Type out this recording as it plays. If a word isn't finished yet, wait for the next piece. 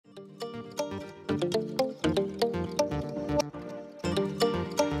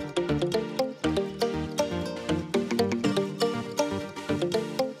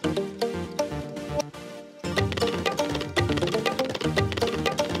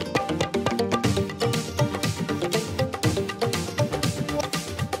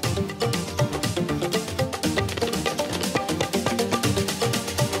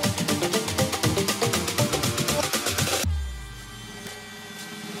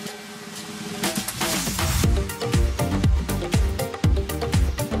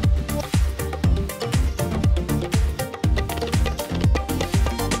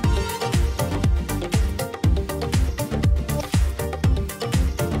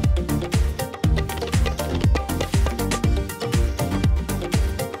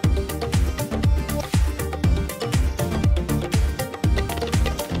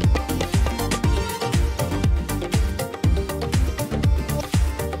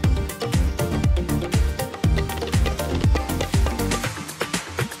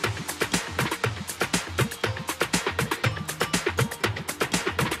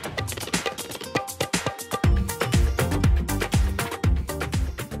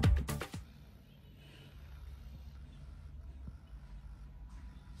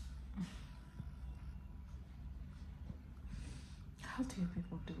How do you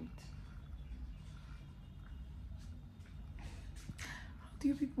people do it? How do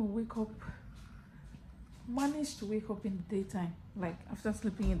you people wake up, manage to wake up in the daytime, like after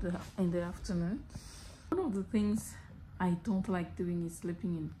sleeping in the afternoon? One of the things I don't like doing is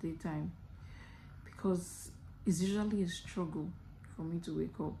sleeping in the daytime, because it's usually a struggle for me to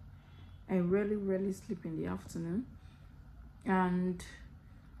wake up. I rarely sleep in the afternoon, and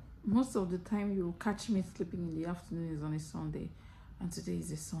most of the time you will catch me sleeping in the afternoon is on a Sunday, and today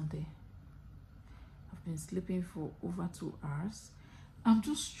is a Sunday. I've been sleeping for over 2 hours. I'm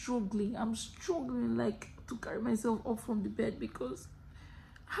just struggling. I'm struggling like to carry myself up from the bed, because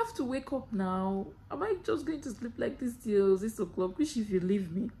I have to wake up now. Am I just going to sleep like this till 6 o'clock? Which, if you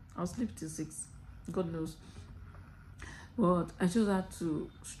leave me, I'll sleep till 6. God knows. But I just had to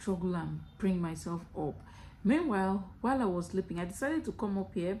struggle and bring myself up. Meanwhile, while I was sleeping, I decided to come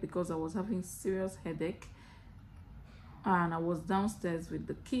up here because I was having serious headache, and I was downstairs with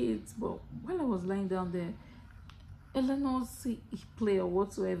the kids. But while I was lying down there, Eleanor's play or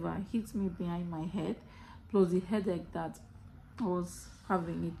whatsoever hit me behind my head, plus the headache that I was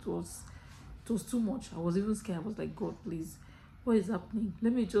having. It was too much. I was even scared. I was like, God, please, what is happening?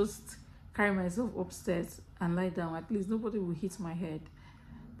 Let me just carry myself upstairs and lie down. At least nobody will hit my head.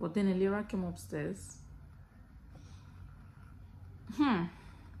 But then Elira came upstairs.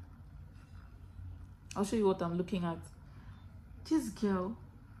 I'll show you what I'm looking at. This girl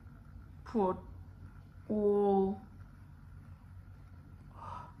poured all,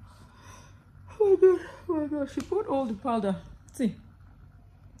 oh my god, she poured all the powder. See,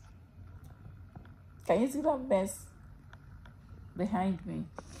 can you see that mess behind me?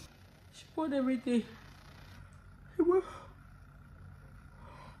 She poured everything.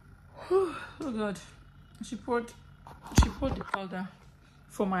 Oh god, she poured the powder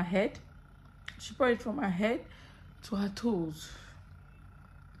from her head. She poured it from her head to her toes.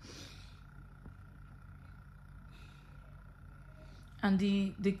 And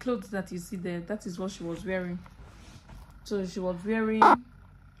the clothes that you see there, that is what she was wearing. So she was wearing a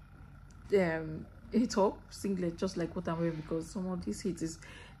top, singlet, just like what I'm wearing, because some of this heat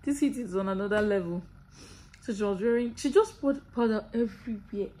is on another level. So she just poured powder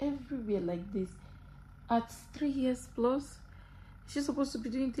everywhere like this. At 3 years plus, she's supposed to be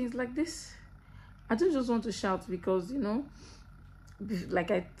doing things like this. I don't just want to shout because, you know,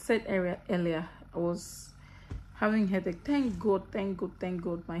 like I said earlier, I was having headache. Thank God,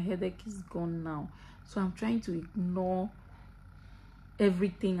 my headache is gone now. So I'm trying to ignore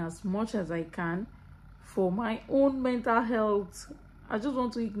everything as much as I can for my own mental health. I just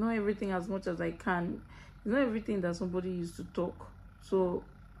want to ignore everything as much as I can. It's not everything that somebody used to talk. So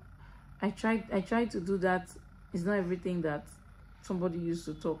I tried to do that. It's not everything that somebody used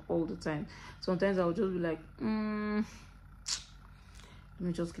to talk all the time. Sometimes I'll just be like, let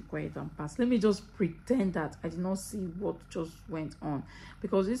me just keep quiet and pass. Let me just pretend that I did not see what just went on,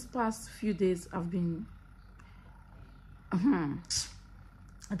 because these past few days I've been I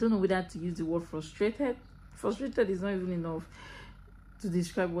don't know whether to use the word frustrated. Frustrated is not even enough to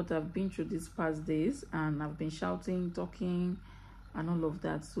describe what I've been through these past days, and I've been shouting, talking, and all of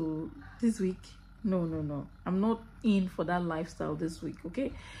that. So this week, no, I'm not in for that lifestyle this week.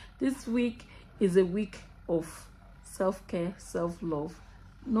 Okay, this week is a week of self-care, self-love.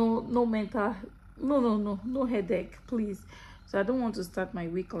 No mental, no headache, please. So I don't want to start my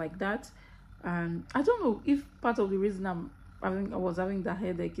week like that. And I don't know if part of the reason I was having that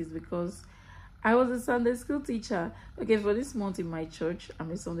headache is because I was a Sunday school teacher. Okay, for this month in my church, I'm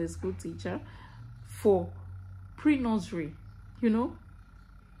a Sunday school teacher for pre-nursery, you know.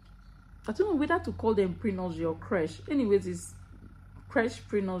 I don't know whether to call them pre-nursery or creche. Anyways, it's creche,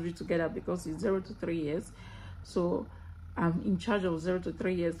 pre-nursery together, because it's 0 to 3 years. So I'm in charge of 0 to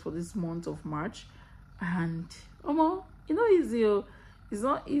 3 years for this month of March. And you know, it's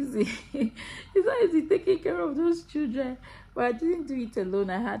not easy. It's not easy taking care of those children. But I didn't do it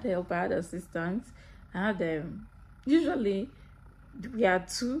alone. I had help, I had assistants. I had usually we had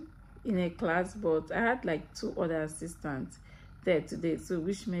 2 in a class, but I had like 2 other assistants there today, so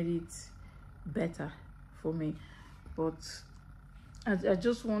which made it better for me. But I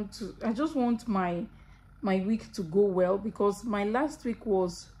just want my week to go well, because my last week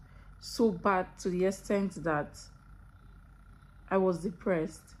was so bad to the extent that I was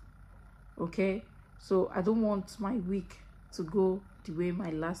depressed. Okay, so I don't want my week to go the way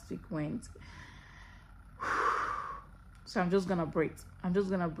my last week went. So I'm just gonna breathe and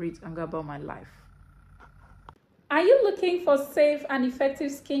go about my life. Are you looking for safe and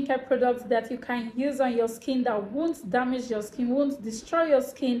effective skincare products that you can use on your skin that won't damage your skin, won't destroy your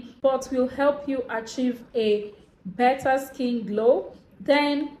skin, but will help you achieve a better skin glow,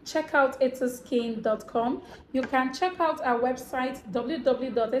 then check out etiskin.com. You can check out our website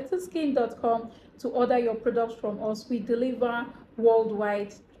www.etiskin.com to order your products from us. We deliver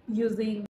worldwide using